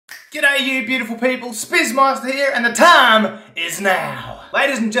G'day you beautiful people, Spizmaster here, and the time is now.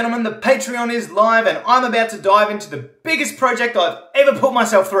 Ladies and gentlemen, the Patreon is live and I'm about to dive into the biggest project I've ever put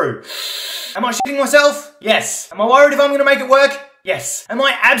myself through. Am I shitting myself? Yes. Am I worried if I'm gonna make it work? Yes. Am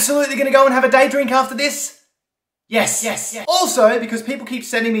I absolutely gonna go and have a day drink after this? Yes. Yes. Also, because people keep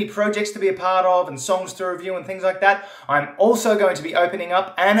sending me projects to be a part of and songs to review and things like that, I'm also going to be opening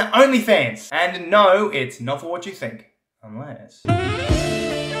up an OnlyFans. And no, it's not for what you think. Unless...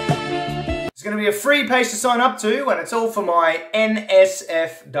 It's going to be a free page to sign up to, and it's all for my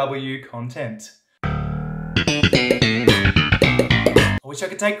NSFW content. I wish I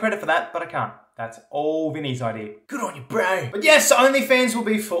could take credit for that, but I can't. That's all Vinny's idea. Good on you, bro. But yes, OnlyFans will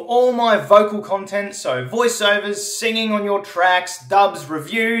be for all my vocal content, so voiceovers, singing on your tracks, dubs,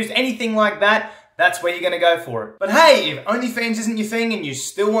 reviews, anything like that. That's where you're going to go for it. But hey, if OnlyFans isn't your thing and you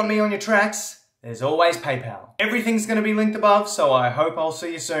still want me on your tracks, there's always PayPal. Everything's going to be linked above, so I hope I'll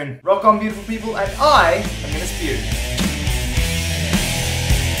see you soon. Rock on, beautiful people, and I am going to spew.